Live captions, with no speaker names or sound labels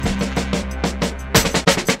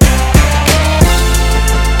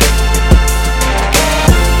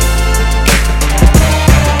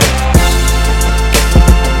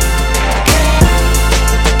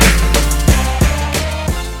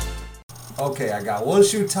okay, I got one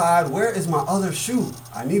shoe tied. Where is my other shoe?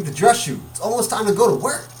 I need the dress shoe. It's almost time to go to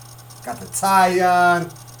work. Got the tie on,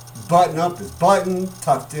 button up his button,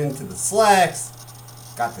 tucked into the slacks.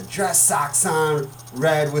 Got the dress socks on,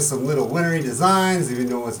 red with some little wintry designs, even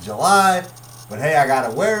though it's July. But hey, I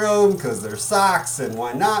gotta wear them because they're socks, and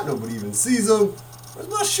why not? Nobody even sees them. Where's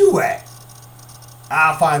my shoe at?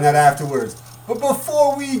 I'll find that afterwards. But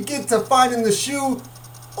before we get to finding the shoe,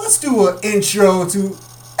 let's do an intro to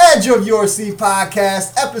Edge of Your Seat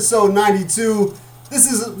Podcast, episode 92.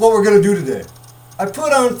 This is what we're going to do today. I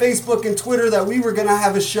put on Facebook and Twitter that we were going to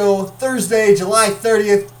have a show Thursday, July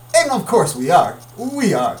 30th, and of course we are. We're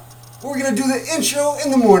going to do the intro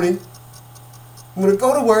in the morning. I'm going to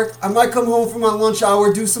go to work. I might come home for my lunch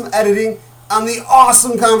hour, do some editing on the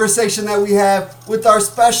awesome conversation that we have with our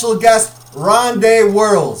special guest, Rondé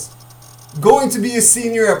Worlds. Going to be a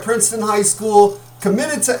senior at Princeton High School,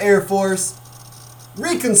 committed to Air Force,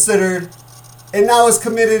 reconsidered, and now is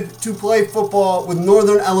committed to play football with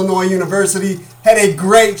Northern Illinois University. Had a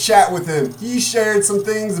great chat with him. He shared some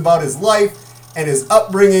things about his life and his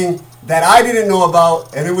upbringing that I didn't know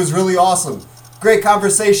about, and it was really awesome. Great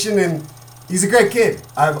conversation, and he's a great kid.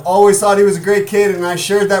 I've always thought he was a great kid, and I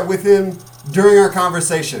shared that with him during our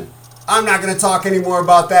conversation. I'm not going to talk any more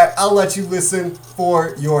about that. I'll let you listen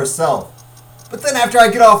for yourself. But then after I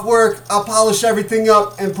get off work, I'll polish everything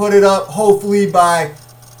up and put it up hopefully by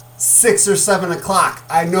 6 or 7 o'clock.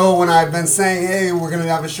 I know when I've been saying, hey, we're going to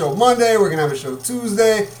have a show Monday, we're going to have a show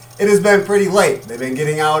Tuesday, it has been pretty late. They've been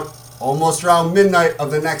getting out almost around midnight of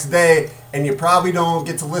the next day, and you probably don't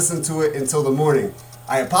get to listen to it until the morning.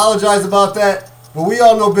 I apologize about that, but we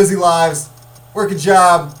all know busy lives, work a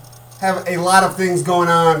job, have a lot of things going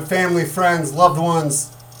on, family, friends, loved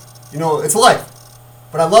ones. You know, it's life.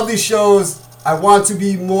 But I love these shows. I want to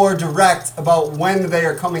be more direct about when they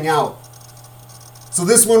are coming out. So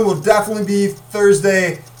this one will definitely be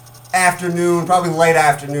Thursday afternoon, probably late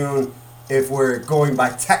afternoon if we're going by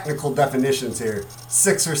technical definitions here.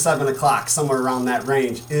 6 or 7 o'clock, somewhere around that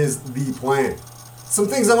range is the plan. Some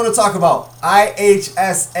things I want to talk about.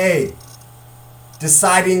 IHSA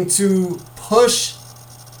deciding to push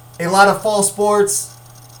a lot of fall sports,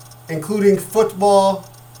 including football,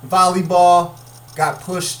 volleyball, got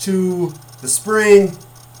pushed to the spring.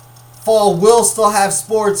 Fall will still have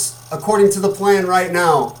sports according to the plan right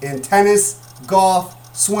now in tennis, golf,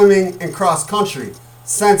 swimming, and cross country,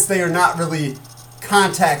 since they are not really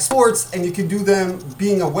contact sports and you can do them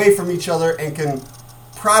being away from each other and can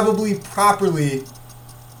probably properly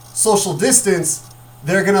social distance.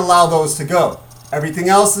 They're going to allow those to go. Everything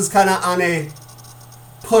else is kind of on a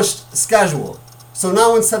pushed schedule. So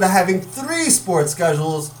now instead of having 3 sports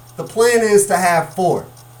schedules, the plan is to have 4.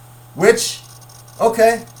 Which,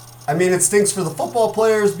 okay, I mean, it stinks for the football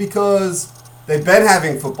players because they've been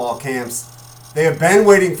having football camps. They have been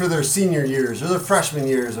waiting for their senior years or their freshman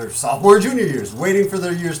years or sophomore, junior years, waiting for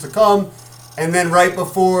their years to come. And then right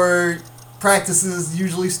before practices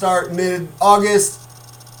usually start mid-August,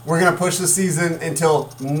 we're going to push the season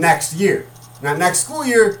until next year. Not next school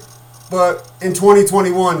year, but in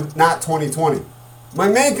 2021, not 2020. My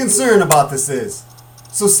main concern about this is,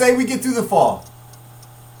 so say we get through the fall.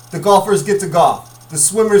 The golfers get to golf. The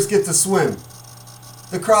swimmers get to swim.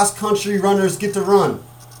 The cross-country runners get to run.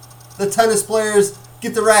 The tennis players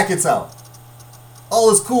get the rackets out.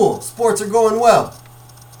 All is cool. Sports are going well.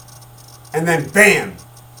 And then bam,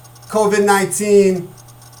 COVID-19,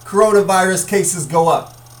 coronavirus cases go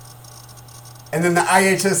up. And then the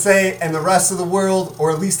IHSA and the rest of the world,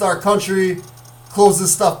 or at least our country,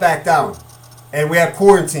 closes stuff back down. And we have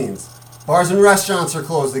quarantines. Bars and restaurants are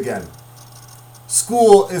closed again.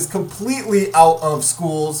 School is completely out of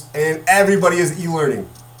schools and everybody is e-learning.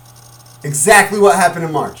 Exactly what happened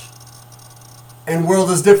in March. And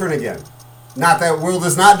world is different again. Not that world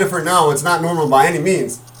is not different now. It's not normal by any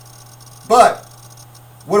means. But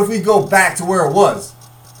what if we go back to where it was?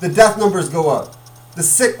 The death numbers go up. The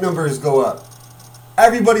sick numbers go up.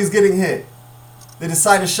 Everybody's getting hit. They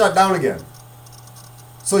decide to shut down again.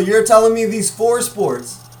 So you're telling me these 4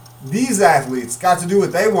 sports, these athletes got to do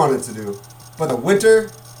what they wanted to do, but the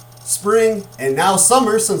winter, spring, and now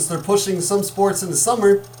summer, since they're pushing some sports into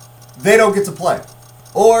summer, they don't get to play.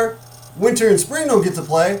 Or winter and spring don't get to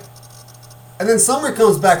play, and then summer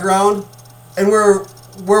comes back around, and we're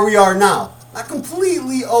where we are now. Not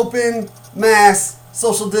completely open, mass,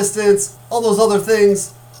 social distance, all those other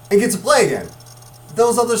things, and get to play again.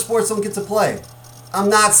 Those other sports don't get to play. I'm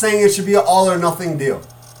not saying it should be an all or nothing deal.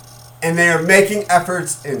 And they are making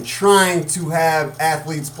efforts in trying to have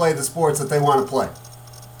athletes play the sports that they want to play.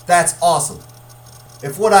 That's awesome.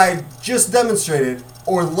 If what I just demonstrated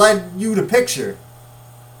or led you to picture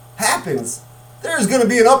happens, there is going to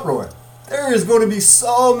be an uproar. There is going to be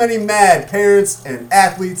so many mad parents and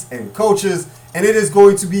athletes and coaches, and it is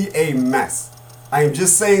going to be a mess. I am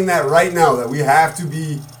just saying that right now, that we have to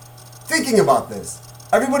be thinking about this.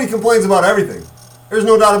 Everybody complains about everything. There's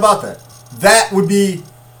no doubt about that. That would be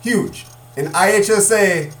huge. And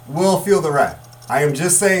IHSA will feel the wrath. I am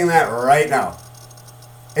just saying that right now.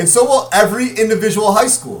 And so will every individual high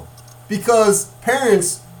school. Because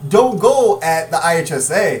parents don't go at the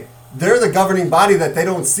IHSA. They're the governing body that they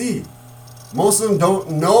don't see. Most of them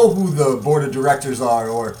don't know who the board of directors are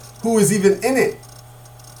or who is even in it.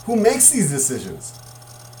 Who makes these decisions?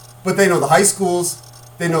 But they know the high schools.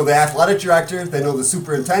 They know the athletic director. They know the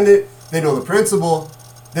superintendent. They know the principal.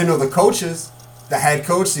 They know the coaches. The head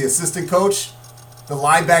coach, the assistant coach, the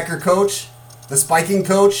linebacker coach, the spiking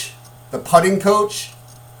coach, the putting coach.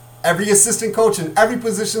 Every assistant coach in every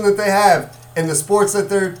position that they have in the sports that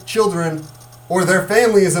their children or their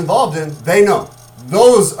family is involved in, they know.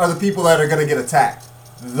 Those are the people that are going to get attacked.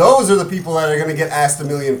 Those are the people that are going to get asked a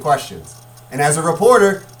million questions. And as a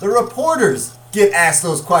reporter, the reporters get asked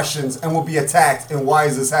those questions and will be attacked. And why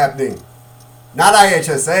is this happening? Not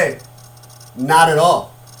IHSA. Not at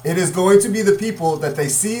all. It is going to be the people that they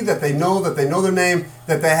see, that they know their name,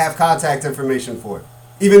 that they have contact information for.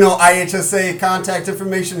 Even though IHSA contact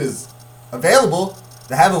information is available,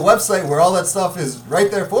 they have a website where all that stuff is right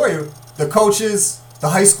there for you. The coaches, the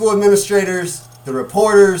high school administrators, the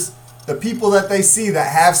reporters, the people that they see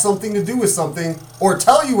that have something to do with something or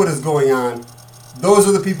tell you what is going on, those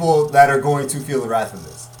are the people that are going to feel the wrath of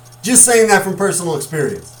this. Just saying that from personal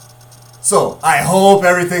experience. So, I hope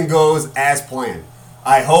everything goes as planned.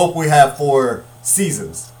 I hope we have 4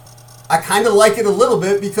 seasons. I kind of like it a little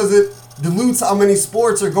bit because it dilutes how many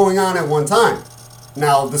sports are going on at one time.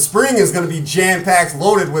 Now, the spring is going to be jam-packed,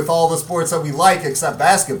 loaded with all the sports that we like except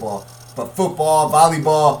basketball. But football,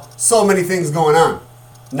 volleyball, so many things going on.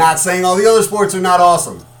 Not saying all the other sports are not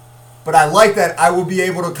awesome. But I like that I will be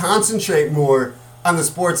able to concentrate more on the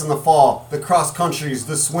sports in the fall. The cross countries,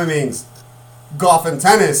 the swimmings, golf and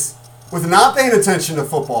tennis, with not paying attention to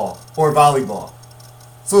football or volleyball.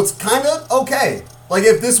 So it's kind of okay. Like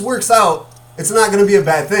if this works out, it's not going to be a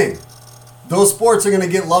bad thing. Those sports are going to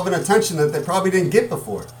get love and attention that they probably didn't get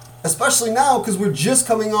before. Especially now because we're just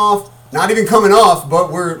coming off, not even coming off,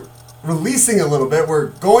 but we're releasing a little bit. We're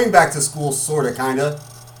going back to school, sort of, kind of.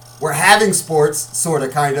 We're having sports, sort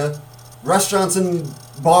of, kind of. Restaurants and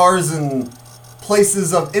bars and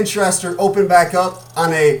places of interest are open back up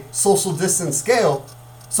on a social distance scale.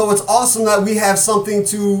 So it's awesome that we have something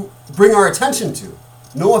to bring our attention to.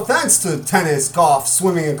 No offense to tennis, golf,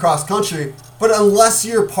 swimming, and cross country, but unless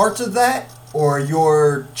you're part of that or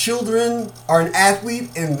your children are an athlete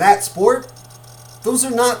in that sport, those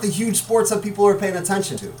are not the huge sports that people are paying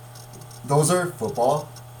attention to. Those are football,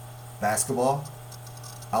 basketball,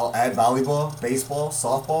 I'll add volleyball, baseball,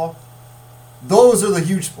 softball. Those are the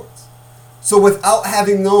huge sports. So without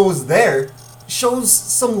having those there, shows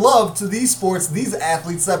some love to these sports, these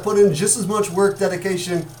athletes that put in just as much work,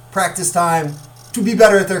 dedication, practice time to be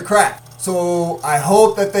better at their craft. So I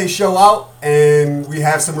hope that they show out and we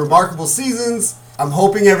have some remarkable seasons. I'm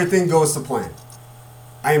hoping everything goes to plan.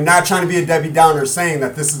 I am not trying to be a Debbie Downer saying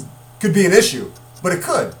that could be an issue, but it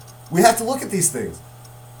could. We have to look at these things.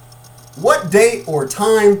 What date or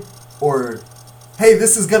time or, hey,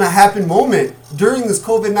 this is going to happen moment during this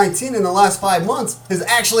COVID-19 in the last 5 months has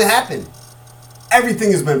actually happened.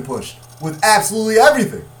 Everything has been pushed with absolutely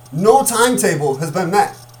everything. No timetable has been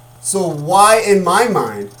met. So why, in my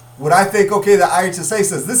mind, would I think, okay, the IHSA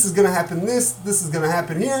says this is going to happen this is going to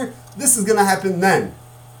happen here, this is going to happen then,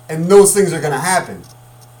 and those things are going to happen.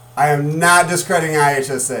 I am not discrediting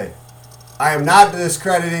IHSA. I am not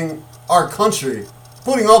discrediting our country,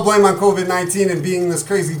 putting all blame on COVID-19 and being this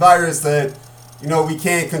crazy virus that, we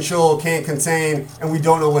can't control, can't contain, and we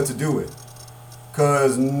don't know what to do with.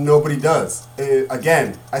 Because nobody does.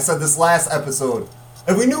 Again, I said this last episode.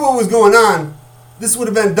 If we knew what was going on, this would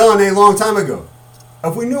have been done a long time ago.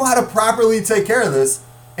 If we knew how to properly take care of this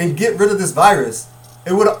and get rid of this virus,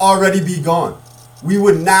 it would already be gone. We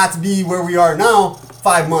would not be where we are now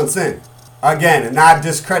 5 months in. Again, not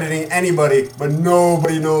discrediting anybody, but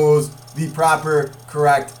nobody knows the proper,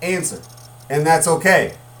 correct answer. And that's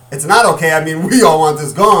okay. It's not okay. I mean, we all want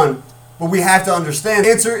this gone, but we have to understand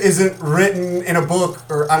the answer isn't written in a book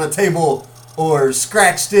or on a table or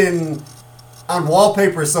scratched in on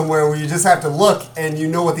wallpaper somewhere where you just have to look and you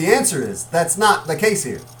know what the answer is. That's not the case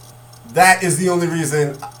here. That is the only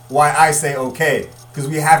reason why I say okay, because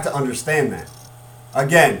we have to understand that.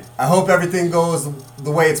 Again, I hope everything goes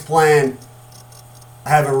the way it's planned. I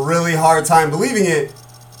have a really hard time believing it,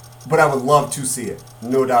 but I would love to see it.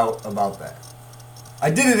 No doubt about that. I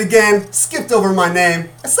did it again, skipped over my name.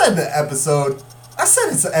 I said the episode. I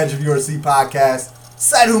said it's the Edge of Your Seat podcast.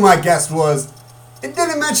 Said who my guest was. It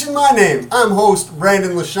didn't mention my name. I'm host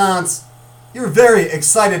Brandon LaChance, your very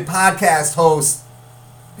excited podcast host.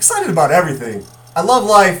 Excited about everything. I love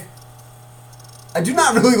life. I do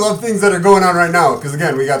not really love things that are going on right now because,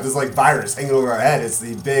 again, we got this like virus hanging over our head. It's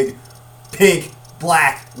the big pink,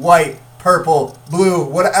 black, white, purple, blue,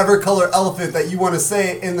 whatever color elephant that you want to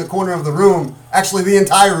say in the corner of the room. Actually, the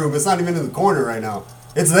entire room. It's not even in the corner right now.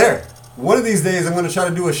 It's there. One of these days, I'm going to try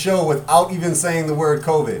to do a show without even saying the word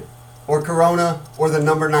COVID or Corona or the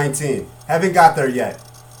number 19. Haven't got there yet.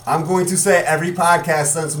 I'm going to say every podcast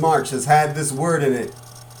since March has had this word in it,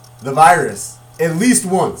 the virus, at least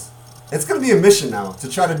once. It's going to be a mission now to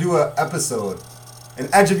try to do an episode, an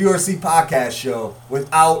Edge of Your Seat podcast show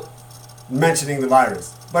without mentioning the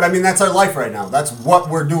virus. But I mean, that's our life right now. That's what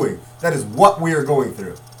we're doing. That is what we are going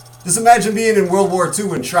through. Just imagine being in World War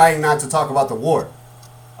II and trying not to talk about the war.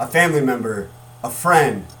 A family member, a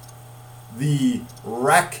friend, the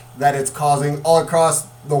wreck that it's causing all across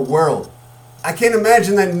the world. I can't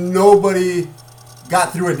imagine that nobody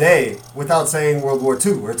got through a day without saying World War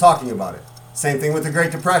II or talking about it. Same thing with the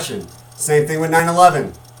Great Depression. Same thing with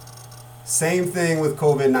 9/11. Same thing with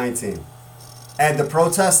COVID-19. Add the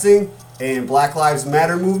protesting and Black Lives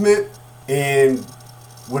Matter movement and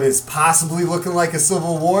what is possibly looking like a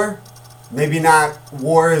civil war. Maybe not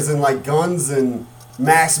war as in like guns and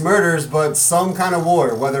mass murders, but some kind of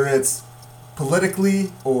war, whether it's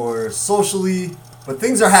politically or socially. But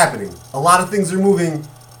things are happening. A lot of things are moving,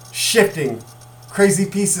 shifting, crazy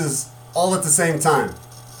pieces all at the same time.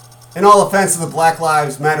 In all offense to the Black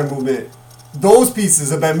Lives Matter movement, those pieces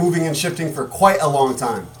have been moving and shifting for quite a long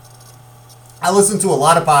time. I listen to a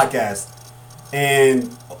lot of podcasts,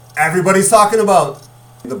 and everybody's talking about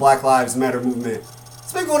the Black Lives Matter movement.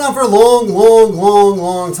 It's been going on for a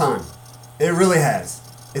long time. It really has.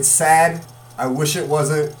 It's sad. I wish it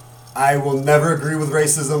wasn't. I will never agree with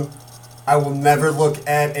racism. I will never look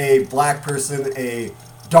at a black person, a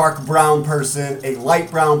dark brown person, a light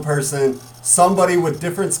brown person, somebody with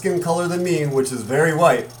different skin color than me, which is very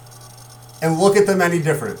white, and look at them any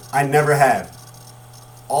different. I never have.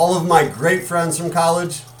 All of my great friends from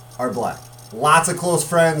college are black. Lots of close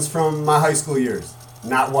friends from my high school years,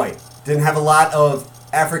 not white. Didn't have a lot of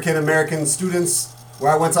African American students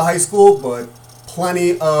where I went to high school, but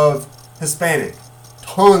plenty of Hispanic.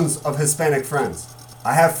 Tons of Hispanic friends.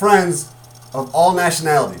 I have friends of all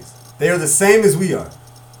nationalities. They are the same as we are.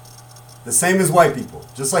 The same as white people.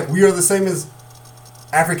 Just like we are the same as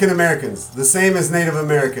African Americans. The same as Native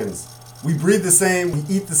Americans. We breathe the same. We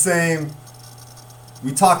eat the same.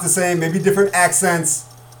 We talk the same. Maybe different accents.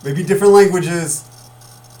 Maybe different languages.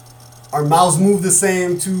 Our mouths move the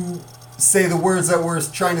same to say the words that we're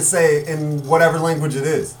trying to say in whatever language it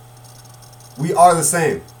is. We are the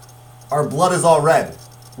same. Our blood is all red.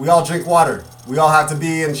 We all drink water. We all have to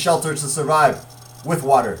be in shelter to survive with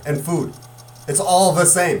water and food. It's all the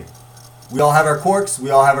same. We all have our quirks. We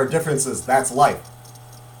all have our differences. That's life.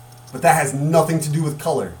 But that has nothing to do with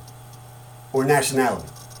color or nationality.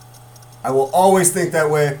 I will always think that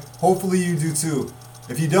way. Hopefully you do too.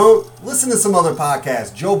 If you don't, listen to some other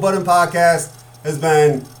podcasts. Joe Budden podcast has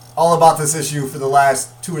been all about this issue for the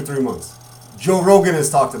last 2 or 3 months. Joe Rogan has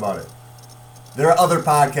talked about it. There are other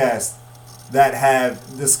podcasts that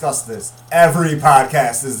have discussed this. Every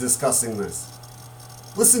podcast is discussing this.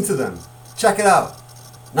 Listen to them. Check it out.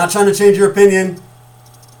 Not trying to change your opinion,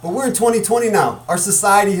 but we're in 2020 now. Our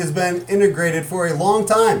society has been integrated for a long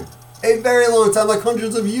time. A very long time, like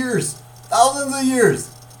hundreds of years. Thousands of years.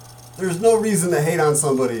 There's no reason to hate on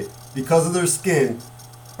somebody because of their skin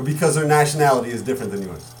or because their nationality is different than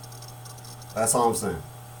yours. That's all I'm saying.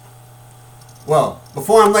 Well,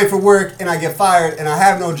 before I'm late for work and I get fired and I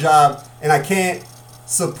have no job and I can't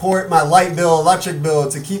support my light bill, electric bill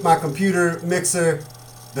to keep my computer mixer,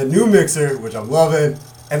 the new mixer, which I'm loving,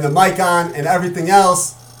 and the mic on and everything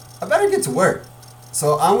else, I better get to work.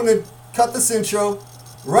 So I'm going to cut this intro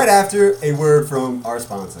right after a word from our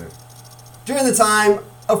sponsor. During the time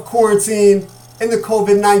of quarantine and the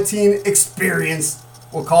COVID-19 experience,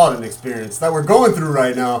 we'll call it an experience, that we're going through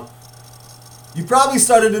right now, you probably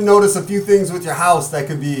started to notice a few things with your house that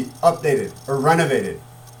could be updated or renovated.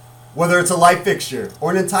 Whether it's a light fixture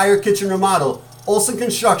or an entire kitchen remodel, Olson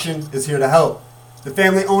Construction is here to help. The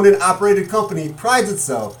family-owned and operated company prides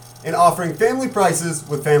itself in offering family prices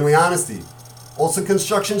with family honesty. Olson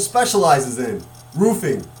Construction specializes in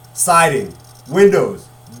roofing, siding, windows,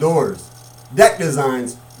 doors, deck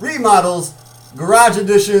designs, remodels, garage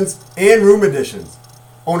additions, and room additions.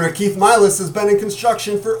 Owner Keith Milas has been in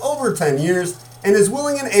construction for over 10 years and is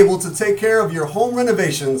willing and able to take care of your home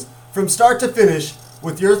renovations from start to finish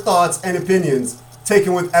with your thoughts and opinions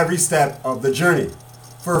taken with every step of the journey.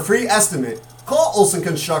 For a free estimate, call Olson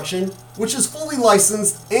Construction, which is fully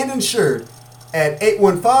licensed and insured, at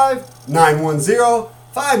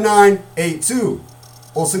 815-910-5982.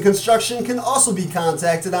 Olson Construction can also be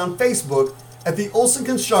contacted on Facebook at the Olson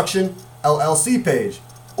Construction LLC page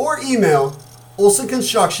or email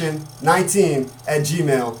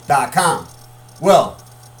olsonconstruction19@gmail.com. Well,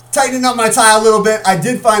 tightening up my tie a little bit, I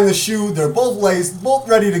did find the shoe. They're both laced, both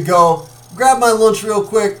ready to go. Grab my lunch real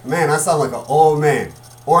quick. Man, I sound like an old man.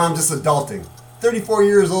 Or I'm just adulting. 34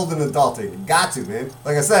 years old and adulting. Got to, man.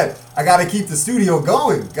 Like I said, I gotta keep the studio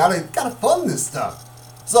going. Gotta fund this stuff.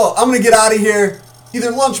 So I'm gonna get out of here,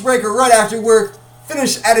 either lunch break or right after work,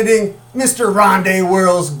 finish editing Mr. Rondé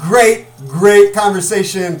World's great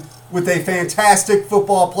conversation with a fantastic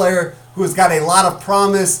football player who has got a lot of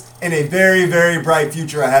promise and a very, very bright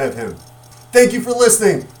future ahead of him. Thank you for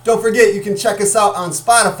listening. Don't forget you can check us out on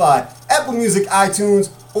Spotify, Apple Music, iTunes,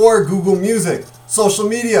 or Google Music. Social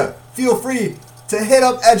media, feel free to hit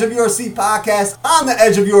up Edge of Your Seat Podcast on the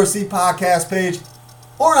Edge of Your Seat Podcast page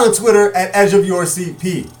or on Twitter at Edge of Your Seat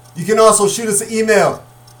P. You can also shoot us an email,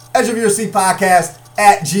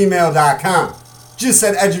 edgeofyourseatpodcast@gmail.com. Just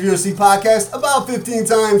said Edge of Your Seat Podcast about 15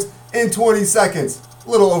 times in 20 seconds. A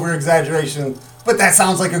little over exaggeration, but that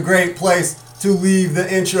sounds like a great place to leave the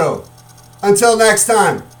intro. Until next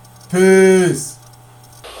time, peace.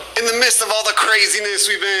 In the midst of all the craziness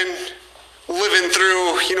we've been living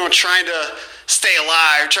through, trying to stay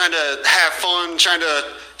alive, trying to have fun, trying to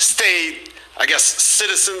stay,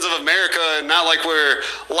 citizens of America and not like we're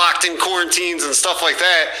locked in quarantines and stuff like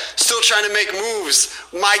that, still trying to make moves.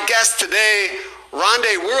 My guest today,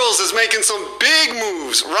 Rondé Worlds, is making some big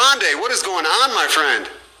moves. Rondé, what is going on, my friend?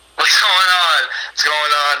 What's going on? What's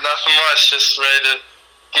going on? Nothing much. Just ready to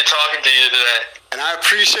get talking to you today. And I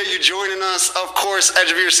appreciate you joining us. Of course,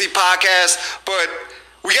 Edge of Your Seat Podcast, but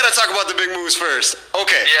we got to talk about the big moves first.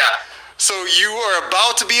 Okay. Yeah. So you are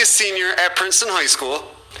about to be a senior at Princeton High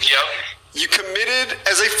School. Yep. You committed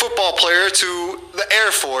as a football player to the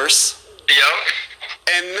Air Force. Yep.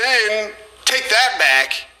 And then take that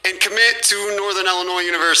back and commit to Northern Illinois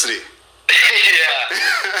University. Yeah.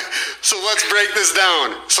 So let's break this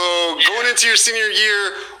down. So going into your senior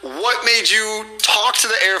year, what made you talk to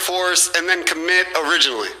the Air Force and then commit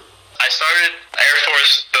originally? I started Air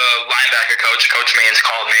Force, the linebacker coach, Coach Means,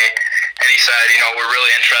 called me, and he said, we're really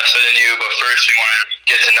interested in you, but first we want to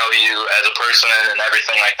get to know you as a person and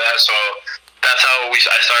everything like that. So that's how I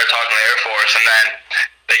started talking to the Air Force, and then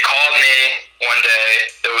they called me one day.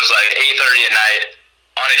 It was like 8:30 at night,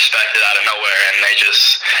 unexpected out of nowhere, and the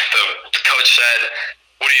coach said,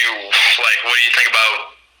 what do you think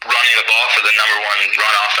about running the ball for the number one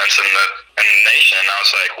run offense in the nation? And I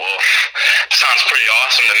was like, well, sounds pretty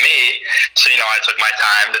awesome to me. So, I took my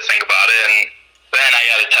time to think about it, and then I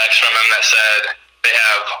got a text from him that said they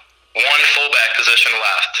have one fullback position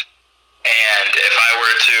left, and if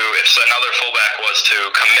another fullback was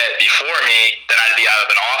to commit before me, then I'd be out of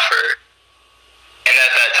an offer. And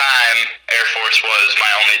at that time, Air Force was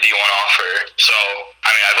my only D1 offer. So,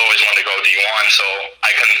 I've always wanted to go D1, so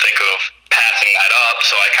I couldn't think of passing that up.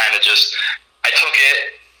 So I took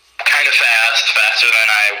it kind of faster than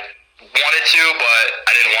I wanted to, but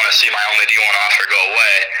I didn't want to see my only D1 offer go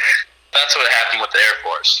away. That's what happened with the Air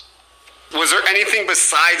Force. Was there anything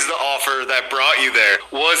besides the offer that brought you there?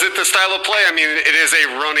 Was it the style of play? It is a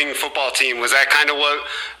running football team. Was that kind of what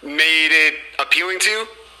made it appealing to you?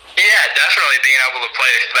 Yeah, definitely being able to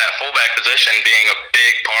play that fullback position, being a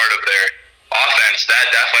big part of their offense,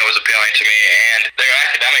 that definitely was appealing to me. And their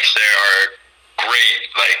academics there are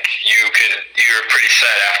great. Like, you're pretty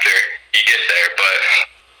set after you get there. But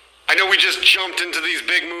I know we just jumped into these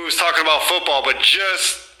big moves talking about football, but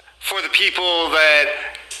just for the people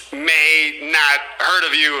that may not heard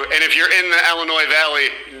of you, and if you're in the Illinois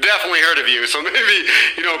Valley, definitely heard of you. So maybe,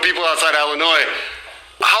 people outside Illinois.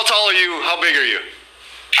 How tall are you? How big are you?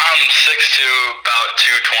 I'm 6'2", about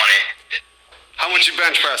 220. How much you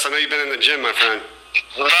bench press? I know you've been in the gym, my friend.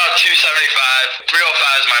 About 275. 305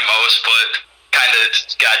 is my most, but kind of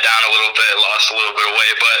got down a little bit, lost a little bit of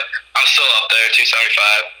weight, but I'm still up there,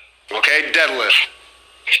 275. Okay, deadlift.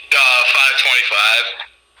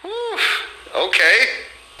 525. Whew. Okay.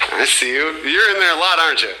 I see you. You're in there a lot,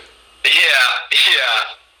 aren't you?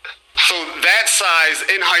 Yeah. So that size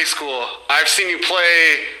in high school, I've seen you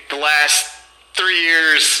play the last 3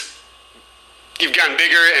 years. You've gotten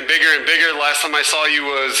bigger and bigger and bigger. The last time I saw you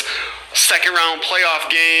was second round playoff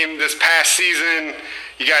game this past season.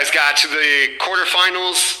 You guys got to the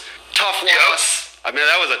quarterfinals. Tough loss. I mean,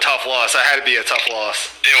 that was a tough loss. That had to be a tough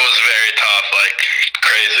loss. It was very tough, like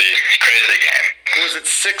crazy game. Was it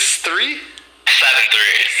 6-3? 7-3.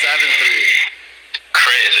 7-3.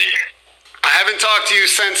 Crazy. I haven't talked to you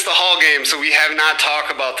since the Hall game, so we have not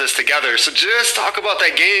talked about this together. So just talk about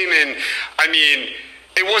that game. And, I mean,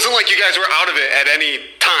 it wasn't like you guys were out of it at any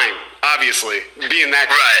time, obviously, being that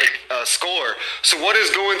right. Score. So what is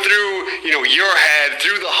going through, your head,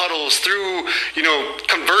 through the huddles, through,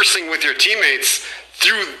 conversing with your teammates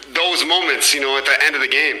through those moments, at the end of the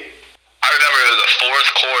game? I remember the fourth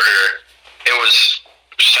quarter, it was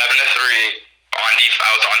 7-3 on defense.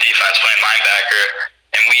 I was on defense playing linebacker,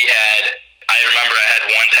 and I remember I had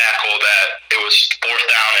one tackle that it was fourth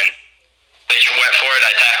down, and they went for it.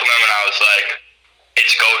 I tackled them, and I was like,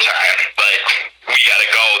 it's go time. Like, we got to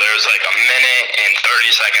go. There was like a minute and 30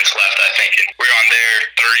 seconds left, I think, and we were on their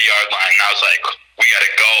 30-yard line, and I was like, we got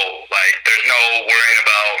to go. Like, there's no worrying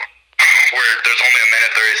about there's only a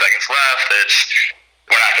minute, 30 seconds left.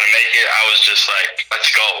 We're not going to make it. I was just like,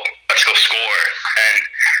 let's go. Let's go score. And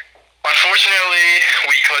unfortunately,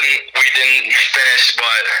 we didn't finish,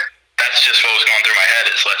 but that's just what was going through my head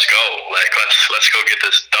is let's go. Like, let's go get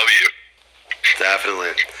this W.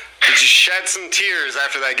 Definitely. Did you shed some tears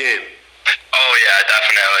after that game? Oh, yeah,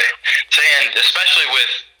 definitely. Especially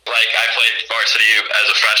with, like, I played varsity as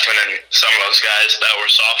a freshman, and some of those guys that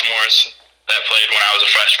were sophomores that played when I was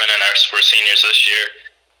a freshman and were seniors this year,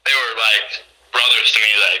 they were, like, brothers to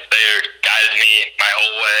me. Like, they guided me my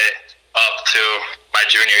whole way up to my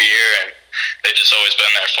junior year, and they've just always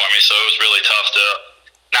been there for me. So it was really tough to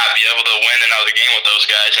not be able to win another game with those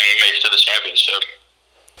guys and make it to the championship.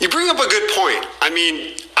 You bring up a good point. I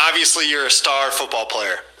mean, obviously you're a star football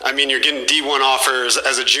player. I mean, you're getting D1 offers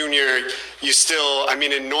as a junior. You still,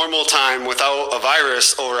 in normal time without a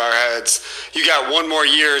virus over our heads, you got one more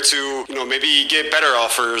year to, maybe get better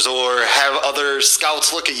offers or have other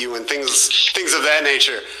scouts look at you and things of that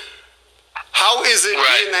nature. How is it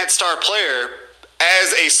being that star player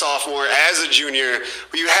as a sophomore, as a junior,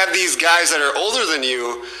 where you have these guys that are older than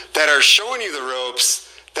you that are showing you the ropes,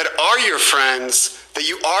 that are your friends, that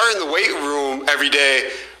you are in the weight room every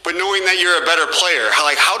day, but knowing that you're a better player?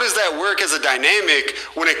 How does that work as a dynamic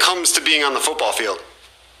when it comes to being on the football field?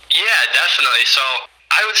 Yeah, definitely. So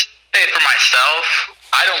I would say for myself,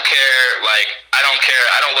 I don't care.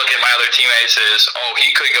 I don't look at my other teammates as, oh,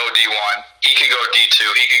 he could go D1, he could go D2,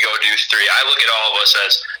 he could go D3. I look at all of us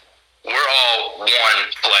as we're all one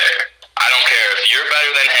player. I don't care if you're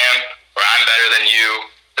better than him or I'm better than you.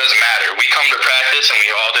 Doesn't matter. We come to practice and we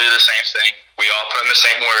all do the same thing. We all put in the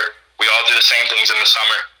same work. We all do the same things in the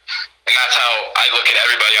summer. And that's how I look at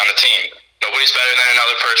everybody on the team. Nobody's better than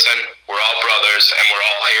another person. We're all brothers, and we're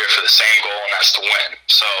all here for the same goal, and that's to win.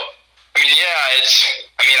 So,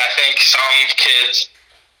 I think some kids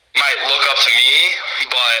might look up to me,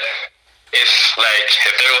 but if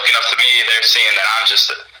they're looking up to me, they're seeing that I'm just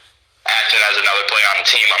acting as another player on the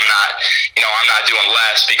team. I'm not doing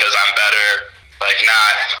less because I'm better.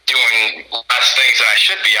 Not doing less things than I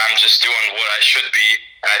should be. I'm just doing what I should be.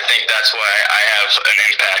 And I think that's why I have an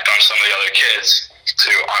impact on some of the other kids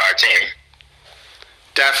on our team.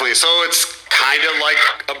 Definitely. So it's kind of like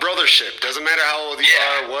a brothership. Doesn't matter how old you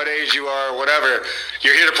are, what age you are, whatever.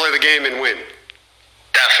 You're here to play the game and win.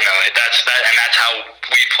 Definitely. That's how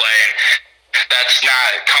we play. And that's not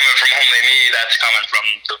coming from only me. That's coming from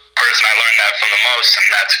the person I learned that from the most, and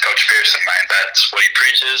that's Coach Pearson. That's what he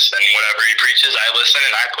preaches, and whatever he preaches, I listen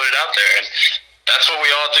and I put it out there. And that's what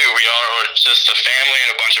we all do. We all are just a family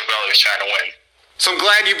and a bunch of brothers trying to win. So I'm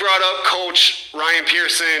glad you brought up Coach Ryan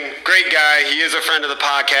Pearson. Great guy. He is a friend of the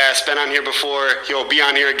podcast. Been on here before. He'll be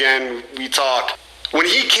on here again. We talk. When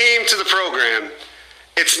he came to the program,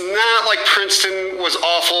 it's not like Princeton was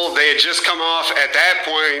awful. They had just come off at that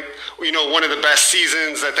point, one of the best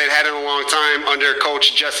seasons that they'd had in a long time under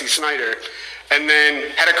Coach Jesse Snyder, and then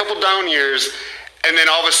had a couple down years, and then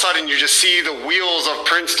all of a sudden you just see the wheels of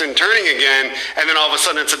Princeton turning again, and then all of a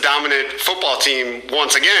sudden it's a dominant football team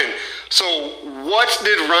once again. So what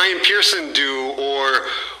did Ryan Pearson do, or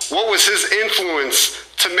what was his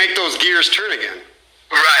influence to make those gears turn again?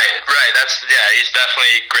 Right. He's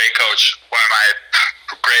definitely a great coach. One of my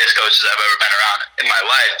greatest coaches I've ever been around in my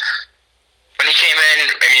life. When he came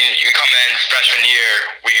in, you come in freshman year.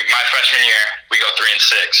 My freshman year, we go 3-6.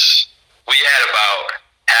 We had about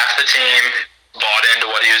half the team bought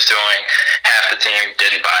into what he was doing, half the team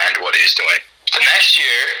didn't buy into what he was doing. The next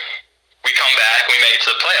year, we come back, we make it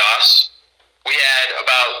to the playoffs. We had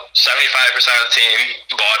about 75% of the team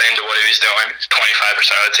bought into what he was doing,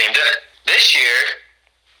 25% of the team didn't. This year,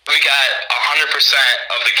 we got 100%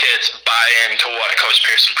 of the kids buy into what Coach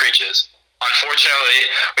Pearson preaches. unfortunately,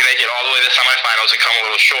 we make it all the way to the semifinals and come a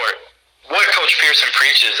little short. What Coach Pearson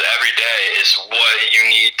preaches every day is what you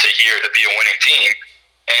need to hear to be a winning team.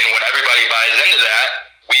 And when everybody buys into that,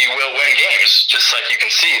 we will win games. Just like you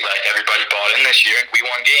can see, like everybody bought in this year. We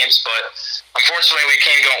won games, but unfortunately we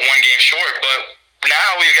came one game short. But now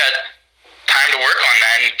we've got time to work on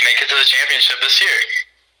that and make it to the championship this year.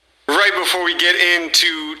 Right before we get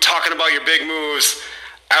into talking about your big moves,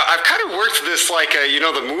 I've kind of worked this like,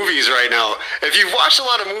 the movies right now. If you've watched a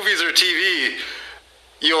lot of movies or TV,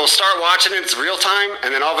 you'll start watching it, it's real time,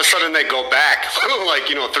 and then all of a sudden they go back,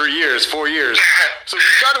 3 years, 4 years. So you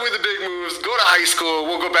started with the big moves, go to high school,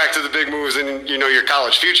 we'll go back to the big moves and, your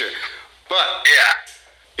college future. But,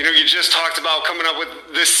 you just talked about coming up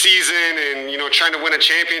with this season and, trying to win a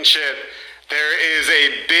championship. There is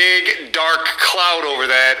a big, dark cloud over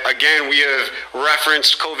that. Again, we have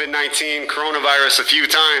referenced COVID-19, coronavirus a few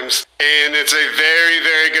times, and it's a very,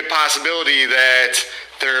 very good possibility that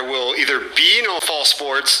there will either be no fall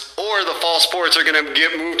sports or the fall sports are going to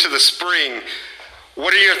get moved to the spring.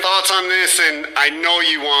 What are your thoughts on this? And I know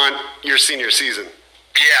you want your senior season.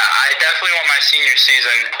 Yeah, I definitely want my senior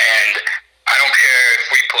season, and I don't care if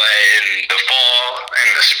we play in the fall, in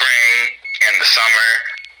the spring, in the summer.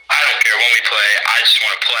 I don't care when we play. I just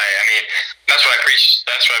want to play. I mean, that's what I preach.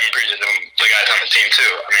 That's what I've been preaching to the guys on the team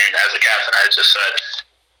too. I mean, as a captain, I just said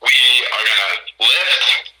we are gonna lift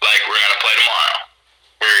like we're gonna play tomorrow.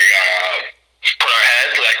 We're gonna put our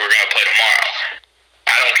heads like we're gonna play tomorrow.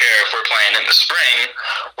 I don't care if we're playing in the spring.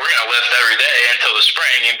 We're gonna lift every day until the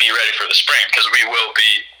spring and be ready for the spring because we will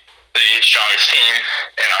be the strongest team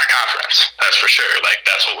in our conference. That's for sure. Like,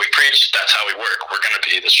 that's what we preach. That's how we work. We're gonna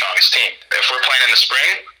be the strongest team. If we're playing in the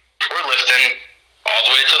spring, we're lifting all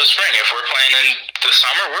the way to the spring. If we're playing in the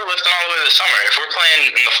summer, we're lifting all the way to the summer. If we're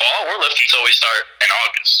playing in the fall, we're lifting until we start in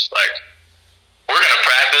August. Like, we're going to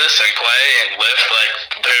practice and play and lift like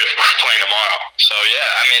we're playing tomorrow. So,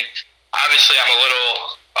 yeah, I mean, obviously I'm a little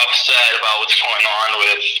upset about what's going on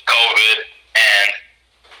with COVID, and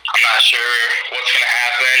I'm not sure what's going to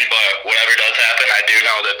happen, but whatever does happen, I do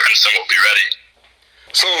know that Princeton will be ready.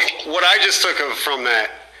 So what I just took from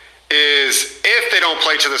that is if they don't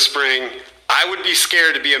play to the spring, I would be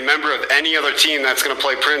scared to be a member of any other team that's going to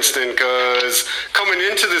play Princeton because coming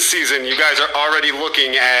into the season, you guys are already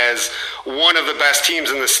looking as one of the best teams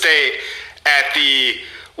in the state at the,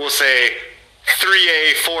 we'll say,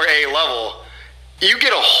 3A, 4A level. You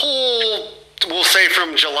get a whole, we'll say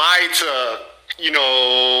from July to,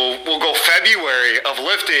 we'll go February of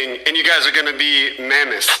lifting, and you guys are going to be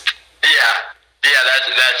mammoths. Yeah,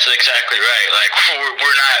 that's exactly right. Like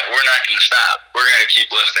we're not going to stop. We're going to keep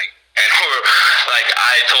lifting, and we're like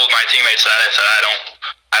I told my teammates that I said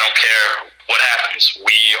I don't care what happens.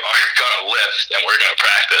 We are going to lift, and we're going to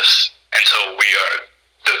practice until we are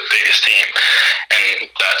the biggest team, and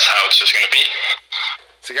that's how it's just going to be.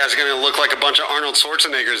 So you guys are going to look like a bunch of Arnold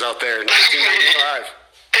Schwarzeneggers out there in 1995.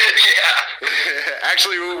 Yeah.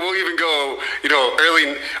 Actually, we'll even go,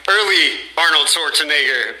 early Arnold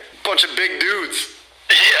Schwarzenegger. Bunch of big dudes.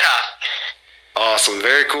 Yeah. Awesome.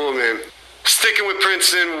 Very cool, man. Sticking with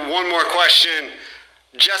Princeton, one more question.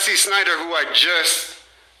 Jesse Snyder, who I just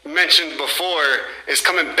mentioned before, is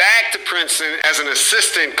coming back to Princeton as an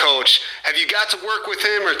assistant coach. Have you got to work with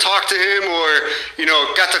him or talk to him or,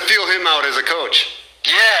 got to feel him out as a coach?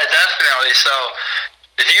 Yeah, definitely. So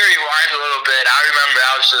if you rewind a little bit, I remember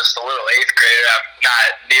I was just a little 8th grader. I'm not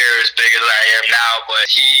near as big as I am now, but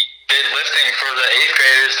he did lifting for the 8th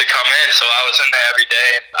graders to come in, so I was in there every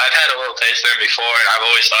day. I've had a little taste of him before, and I've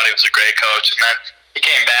always thought he was a great coach. And then he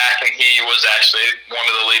came back, and he was actually one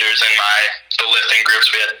of the leaders in the lifting groups.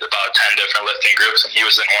 We had about 10 different lifting groups, and he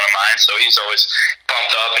was in one of mine, so he's always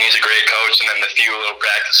pumped up, and he's a great coach. And then the few little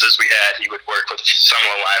practices we had, he would work with some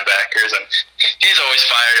of the linebackers, and he's always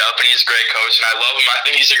fired up, and he's a great coach, and I love him. I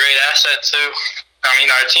think he's a great asset, too. I mean,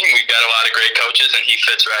 our team, we've got a lot of great coaches, and he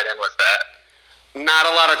fits right in with that. Not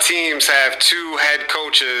a lot of teams have 2 head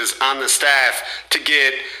coaches on the staff to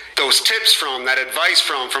get those tips from, that advice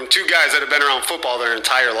from 2 guys that have been around football their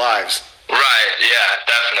entire lives. Right, yeah,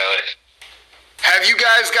 definitely. Have you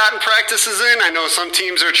guys gotten practices in? I know some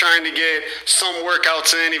teams are trying to get some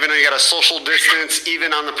workouts in, even though you got a social distance,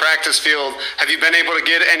 even on the practice field. Have you been able to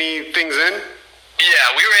get any things in? Yeah,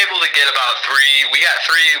 we were able to get about 3. We got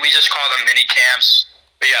 3, we just call them mini camps.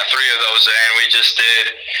 We got 3 of those in. We just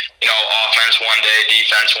did, offense one day,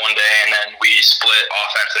 defense one day, and then we split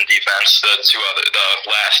offense and defense the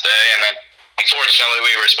last day. And then, unfortunately,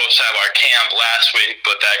 we were supposed to have our camp last week,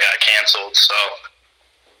 but that got canceled. So,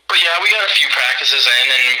 but yeah, we got a few practices in,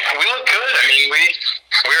 and we look good. I mean, we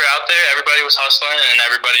were out there. Everybody was hustling, and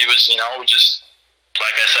everybody was, just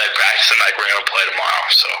like I said, practicing like we're going to play tomorrow.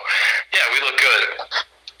 So, yeah, we look good.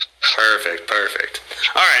 Perfect.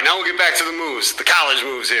 All right, now we'll get back to the moves, the college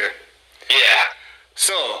moves here. Yeah.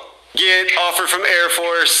 So, get offer from Air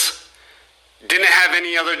Force. Didn't have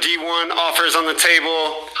any other D1 offers on the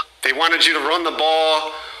table. They wanted you to run the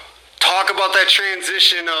ball. Talk about that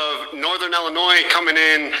transition of Northern Illinois coming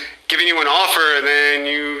in, giving you an offer, and then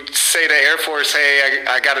you say to Air Force, "Hey,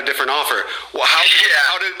 I got a different offer." Well,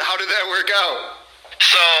 how did that work out?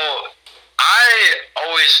 So I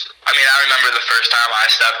remember the first time I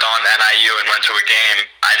stepped on NIU and went to a game,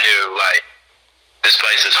 I knew like this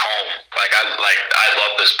place is home. I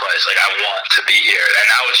love this place. Like I want to be here. And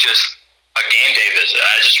that was just a game day visit.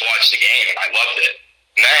 I just watched the game and I loved it.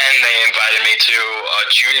 And then they invited me to a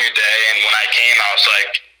junior day, and when I came, I was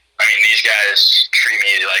like, these guys treat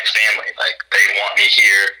me like family. Like they want me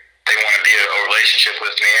here. They want to be a relationship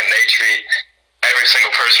with me, and they treat every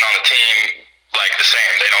single person on the team like the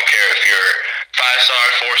same. They don't care if you're 5-star,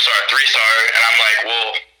 4-star, 3-star. And I'm like,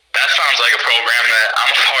 well, that sounds like a program that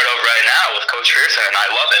I'm a part of right now with Coach Pearson, and I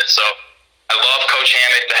love it. So I love Coach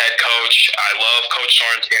Hammock, the head coach. I love Coach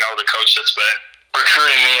Sorrentino, the coach that's been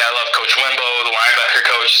recruiting me. I love Coach Wimbo, the linebacker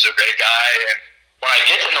coach. He's a great guy. And when I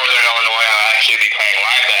get to Northern Illinois, I'll actually be playing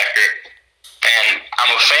linebacker. And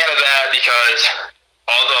I'm a fan of that because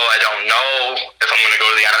although I don't know if I'm going to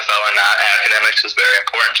go to the NFL or not, academics is very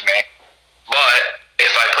important to me. But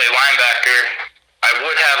if I play linebacker, I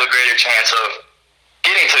would have a greater chance of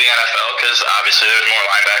getting to the NFL because obviously there's more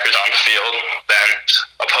linebackers on the field than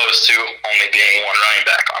opposed to only being one running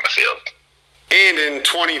back on the field. And in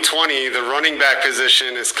 2020, the running back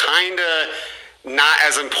position is kind of not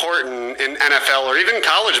as important in NFL or even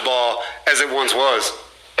college ball as it once was.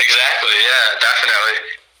 Exactly, yeah, definitely.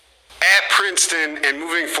 At Princeton and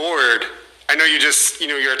moving forward, I know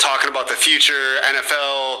you're talking about the future,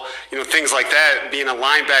 NFL, things like that, being a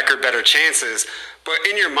linebacker, better chances. But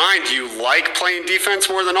in your mind, do you like playing defense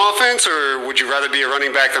more than offense, or would you rather be a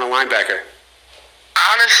running back than a linebacker?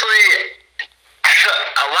 Honestly,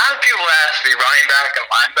 a lot of people ask me running back and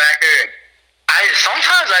linebacker.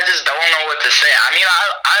 Sometimes I just don't know what to say.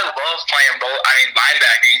 I love playing both.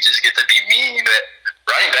 Linebacker, you just get to be mean, but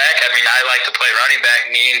running back, I like to play running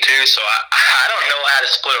back mean too, so I don't know how to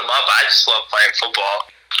split them up. I just love playing football.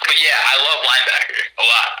 But yeah, I love linebacker a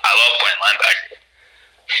lot. I love playing linebacker.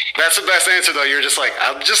 That's the best answer, though. You're just like,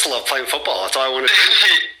 I just love playing football. That's all I want to do.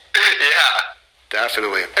 Yeah.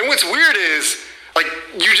 Definitely. And what's weird is, like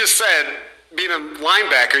you just said, being a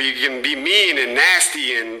linebacker, you can be mean and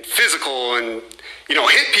nasty and physical and,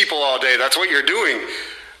 hit people all day. That's what you're doing.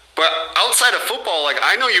 But outside of football,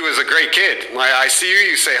 I know you as a great kid. I see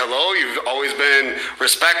you say hello. You've always been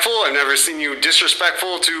respectful. I've never seen you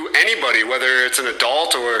disrespectful to anybody, whether it's an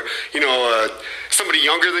adult or, somebody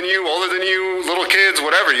younger than you, older than you, little kids,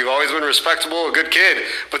 whatever. You've always been respectable, a good kid.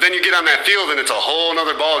 But then you get on that field and it's a whole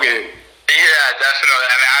other ball game. Yeah, definitely.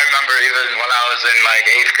 I remember even when I was in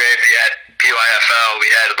 8th grade, we had PYFL. We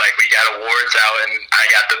got awards out, and I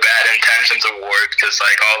got the Bad Intentions Award because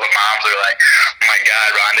all the moms are like, "Oh my God,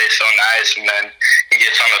 Rondé's so nice," and then he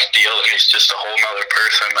gets on the field and he's just a whole nother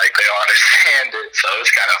person. They don't understand it, so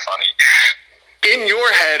it's kind of funny. In your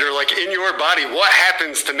head or in your body, what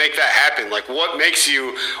happens to make that happen? What makes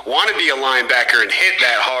you want to be a linebacker and hit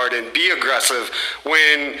that hard and be aggressive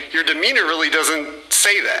when your demeanor really doesn't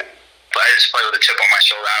say that? I just play with a chip on my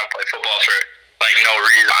shoulder. I don't play football for no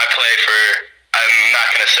reason. I'm not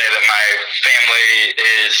going to say that my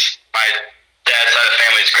dad's side of the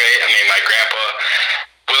family is great. My grandpa,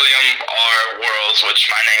 William R. Worrells,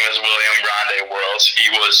 which my name is William Rondé Worrells, he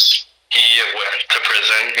went to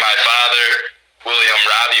prison. My father, William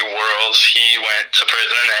Robbie Worrells, he went to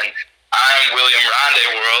prison, and I'm William Rondé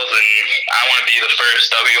Worrells, and I want to be the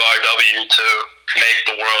first WRW to make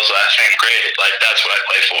the world's last name great. That's what I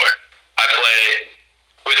play for. I play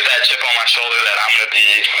with that chip on my shoulder that I'm going to be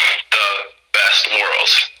the best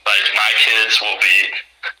Worrells. My kids will be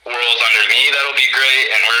Worrells under me that'll be great,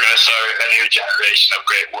 and we're going to start a new generation of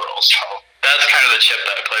great Worrells. So that's kind of the chip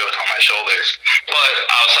that I play with on my shoulders. But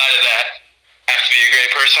outside of that, I have to be a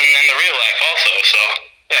great person in the real life also. So,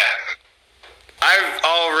 yeah. I've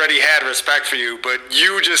already had respect for you, but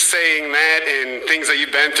you just saying that and things that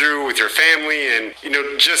you've been through with your family and,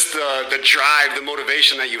 just the drive, the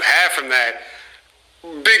motivation that you have from that,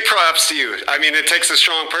 big props to you. It takes a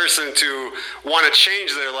strong person to want to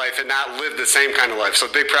change their life and not live the same kind of life. So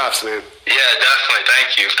big props, man. Yeah, definitely.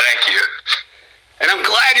 Thank you. And I'm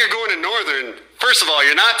glad you're going to Northern. First of all,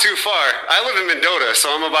 you're not too far. I live in Mendota, so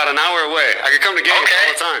I'm about an hour away. I could come to games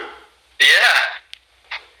all the time.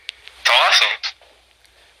 Yeah. It's awesome.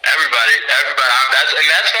 everybody.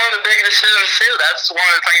 That's one of the big decisions too. That's one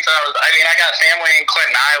of the things I got family in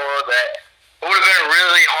Clinton, Iowa that it would have been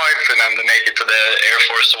really hard for them to make it to the Air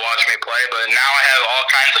Force to watch me play, but now I have all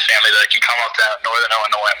kinds of family that can come up to Northern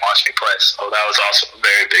Illinois and watch me play. So that was also a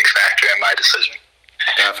very big factor in my decision.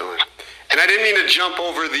 Definitely. And I didn't mean to jump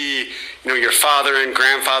over your father and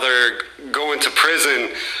grandfather going to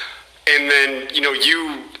prison, and then,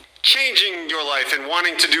 you changing your life and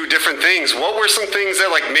wanting to do different things. What were some things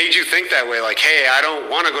that made you think that way? Like, hey, I don't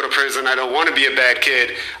want to go to prison. I don't want to be a bad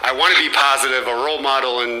kid. I want to be positive, a role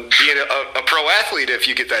model, and be a pro athlete if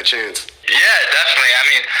you get that chance. Yeah, definitely. I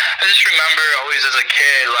mean, I just remember always as a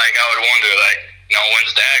kid, I would wonder,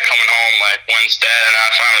 when's Dad coming home? When's Dad? And I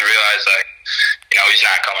finally realized, he's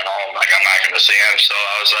not coming home. I'm not going to see him. So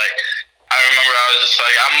I was I remember I was just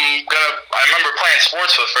I remember playing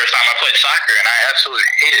sports for the first time. I played soccer, and I absolutely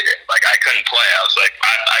hated it. I couldn't play. I was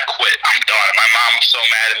I quit. I'm done. My mom was so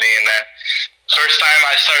mad at me. And then first time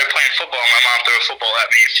I started playing football, my mom threw a football at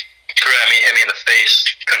me, hit me in the face.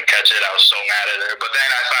 Couldn't catch it. I was so mad at her. But then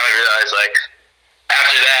I finally realized,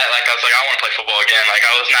 after that, I was I want to play football again. I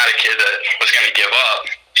was not a kid that was going to give up.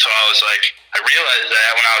 So I was I realized that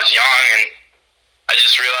when I was young, and I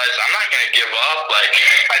just realized I'm not going to give up like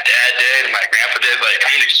my dad did and my grandpa did.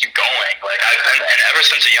 I'm going to keep going. I've been, and ever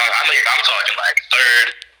since a young, I'm talking third,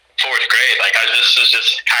 fourth grade. This is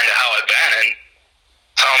just kind of how I've been, and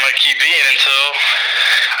so I'm going to keep being until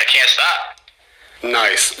I can't stop.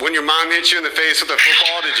 Nice. When your mom hit you in the face with a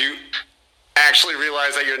football, did you actually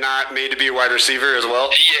realize that you're not made to be a wide receiver as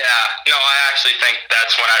well? Yeah. No, I actually think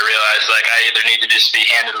that's when I realized I either need to just be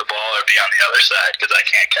handed the ball or be on the other side because I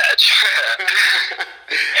can't catch.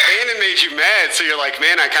 And it made you mad, so you're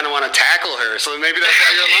man, I kind of want to tackle her. So maybe that's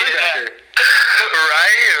why you're a linebacker.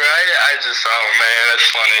 Right. Oh man, that's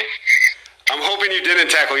funny. I'm hoping you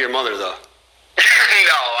didn't tackle your mother though.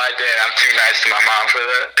 No, I didn't. I'm too nice to my mom for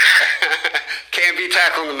that. Can't be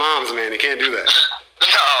tackling the moms, man. You can't do that.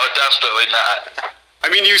 No, definitely not. I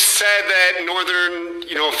mean, you said that Northern,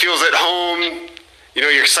 feels at home. You're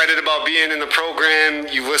excited about being in the program.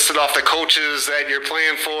 You listed off the coaches that you're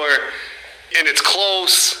playing for, and it's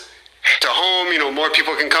close to home. More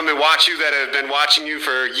people can come and watch you that have been watching you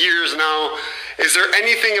for years now. Is there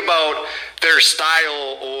anything about their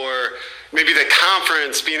style or maybe the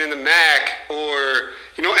conference being in the MAC or,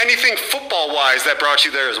 anything football-wise that brought you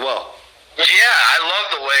there as well? Yeah, I love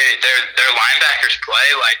the way their linebackers play.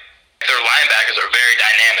 Their linebackers are very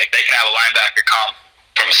dynamic. They can have a linebacker come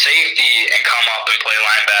from safety and come up and play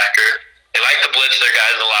linebacker. They like to blitz their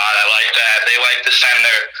guys a lot. I like that. They like to send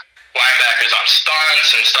their linebackers on stunts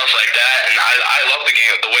and stuff like that. And I love the game,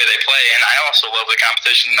 the way they play. And I also love the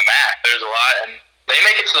competition in the MAC. There's a lot, and they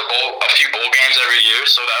make it to a few bowl games every year.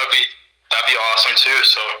 So that'd be awesome too.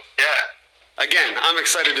 So yeah. Again, I'm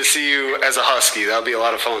excited to see you as a Husky. That'll be a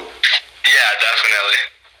lot of fun. Yeah, definitely.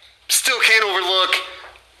 Still can't overlook,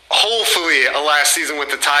 hopefully, a last season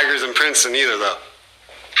with the Tigers in Princeton either, though.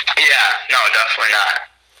 Yeah, no, definitely not.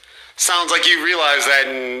 Sounds like you realize that,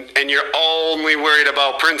 and you're only worried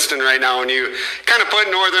about Princeton right now, and you kind of put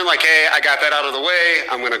Northern hey, I got that out of the way,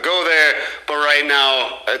 I'm going to go there, but right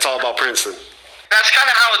now, it's all about Princeton. That's kind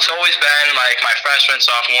of how it's always been, my freshman,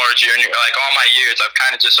 sophomore, junior, all my years, I've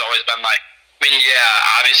kind of just always been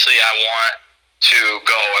obviously I want to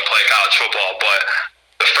go and play college football, but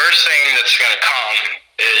the first thing that's going to come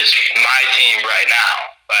is my team right now.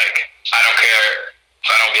 I don't care if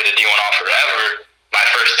I don't get a D1 offer ever. My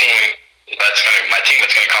first team, my team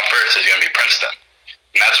that's going to come first is going to be Princeton.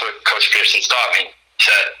 And that's what Coach Pearson's taught me. He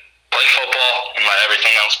said, play football and let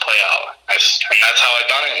everything else play out. And that's how I've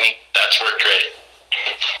done it, and that's worked great.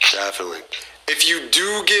 Definitely. If you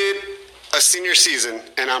do get a senior season,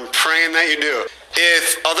 and I'm praying that you do,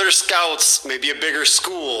 if other scouts, maybe a bigger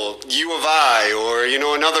school, U of I, or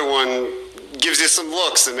another one gives you some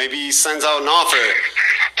looks and maybe sends out an offer,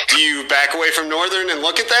 do you back away from Northern and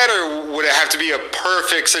look at that, or would it have to be a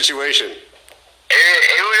perfect situation?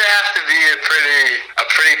 It would have to be a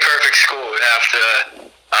pretty perfect school. Would have to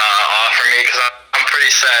offer me, because I'm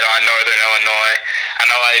pretty set on Northern Illinois.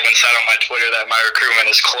 I know I even said on my Twitter that my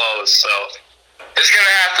recruitment is closed, so it's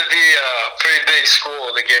gonna have to be a pretty big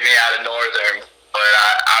school to get me out of Northern. But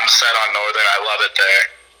I'm set on Northern. I love it there.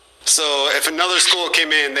 So if another school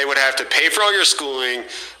came in, they would have to pay for all your schooling,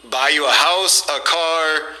 buy you a house, a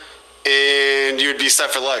car, and you'd be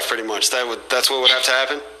set for life pretty much. That's what would have to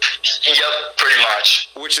happen? Yep, pretty much.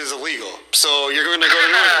 Which is illegal. So you're going to go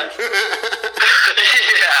to Northern.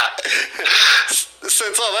 Yeah.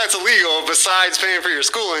 Since all that's illegal, besides paying for your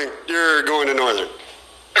schooling, you're going to Northern.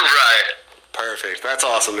 Right. Perfect. That's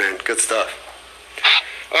awesome, man. Good stuff.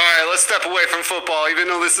 All right, let's step away from football. Even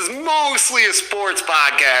though this is mostly a sports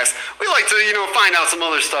podcast, we like to, find out some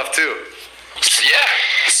other stuff too. Yeah.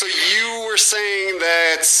 So you were saying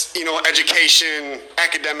that, education,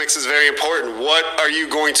 academics is very important. What are you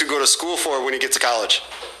going to go to school for when you get to college?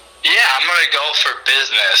 Yeah, I'm going to go for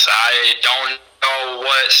business. I don't know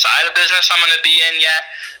what side of business I'm going to be in yet.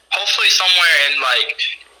 Hopefully somewhere in,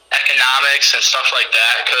 economics and stuff like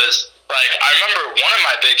that, because, I remember one of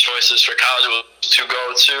my big choices for college was to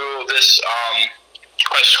go to this a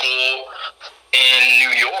school in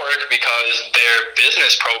New York because their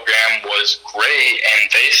business program was great,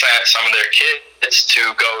 and they sent some of their kids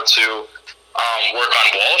to go to work on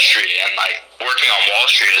Wall Street, and working on Wall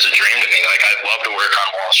Street is a dream to me. I'd love to work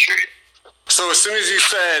on Wall Street. So as soon as you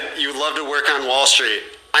said you'd love to work on Wall Street,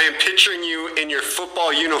 I am picturing you in your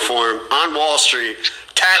football uniform on Wall Street,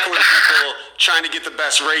 tackling people, trying to get the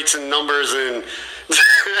best rates and numbers and right.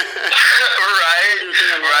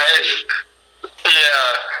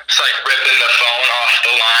 Yeah, it's ripping the phone off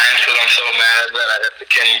the line because I'm so mad that I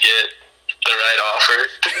couldn't get the right offer.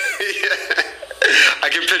 Yeah. I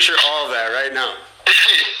can picture all of that right now.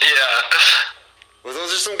 Yeah. Well,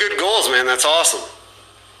 those are some good goals, man. That's awesome.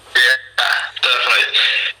 Yeah, definitely.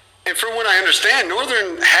 And from what I understand,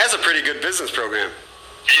 Northern has a pretty good business program.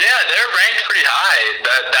 Yeah, they're ranked pretty high.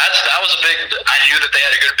 That was a big. I knew that they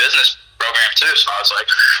had a good business program too, so I was like,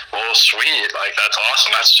 well, sweet, that's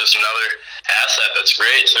awesome. That's just another asset that's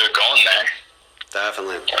great to going there.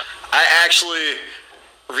 Definitely. I actually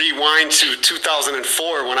rewind to 2004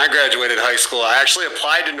 when I graduated high school. I actually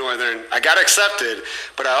applied to Northern. I got accepted,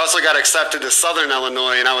 but I also got accepted to Southern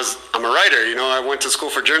Illinois, and I'm a writer. I went to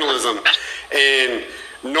school for journalism, and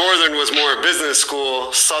Northern was more a business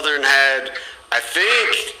school. Southern had, I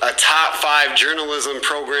think, a top 5 journalism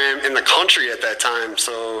program in the country at that time.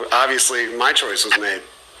 So obviously my choice was made.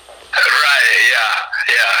 Right,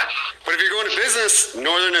 yeah. But if you're going to business,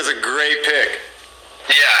 Northern is a great pick.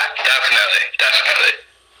 Yeah, definitely.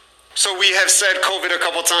 So we have said COVID a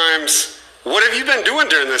couple times. What have you been doing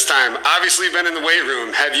during this time? Obviously you've been in the weight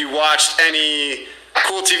room. Have you watched any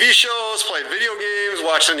cool TV shows, played video games,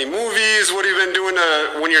 watched any movies? What have you been doing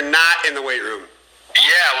when you're not in the weight room?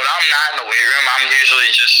 Yeah, when I'm not in the weight room, I'm usually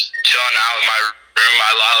just chilling out in my room.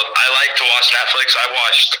 I like to watch Netflix. I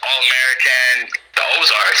watched All American, The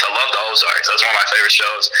Ozarks. I love The Ozarks. That's one of my favorite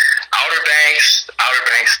shows. Outer Banks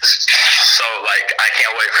is so I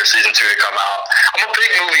can't wait for season 2 to come out. I'm a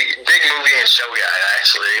big movie and show guy,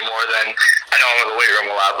 actually, more than I know I'm in the weight room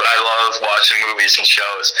a lot, but I love watching movies and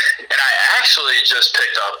shows. And I actually just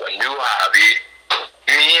picked up a new hobby.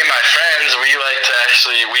 Me and my friends, we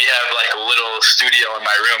have a little studio in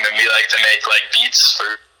my room, and we like to make beats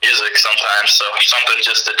for music sometimes, so something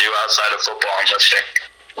just to do outside of football and lifting.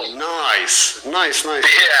 Nice.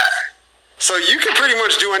 Yeah. So you can pretty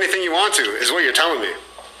much do anything you want to, is what you're telling me.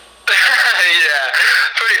 Yeah,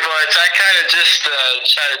 pretty much. I kind of just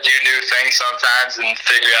try to do new things sometimes and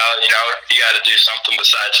figure out, you got to do something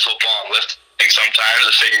besides football and lifting sometimes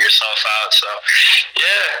to figure yourself out. So,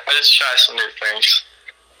 yeah, I just try some new things.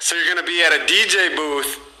 So you're going to be at a DJ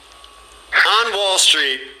booth on Wall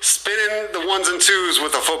Street spinning the 1s and 2s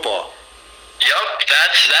with a football. Yup,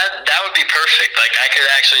 that would be perfect. I could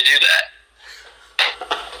actually do that.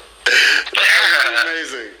 That would be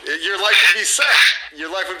amazing. Your life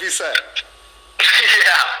would be set.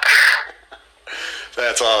 Yeah.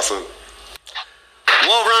 That's awesome.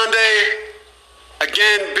 Well, Rondé,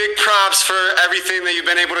 again, big props for everything that you've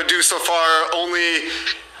been able to do so far.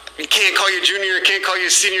 You can't call you junior, can't call you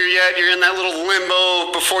senior yet. You're in that little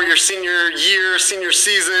limbo before your senior year, senior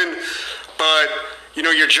season. But,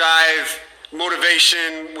 your drive,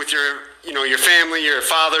 motivation with your family, your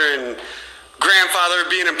father and grandfather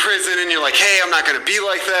being in prison, and you're like, hey, I'm not going to be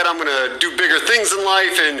like that. I'm going to do bigger things in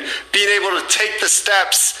life, and being able to take the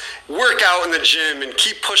steps, work out in the gym, and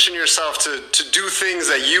keep pushing yourself to do things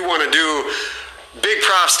that you want to do. Big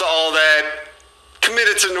props to all that.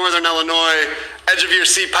 Committed to Northern Illinois, Edge of Your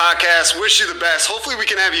Seat podcast. Wish you the best. Hopefully we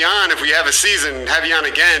can have you on if we have a season, have you on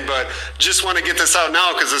again, but just want to get this out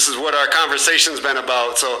now because this is what our conversation's been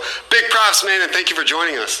about. So big props, man, and thank you for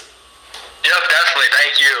joining us. Yep, definitely.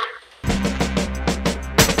 Thank you.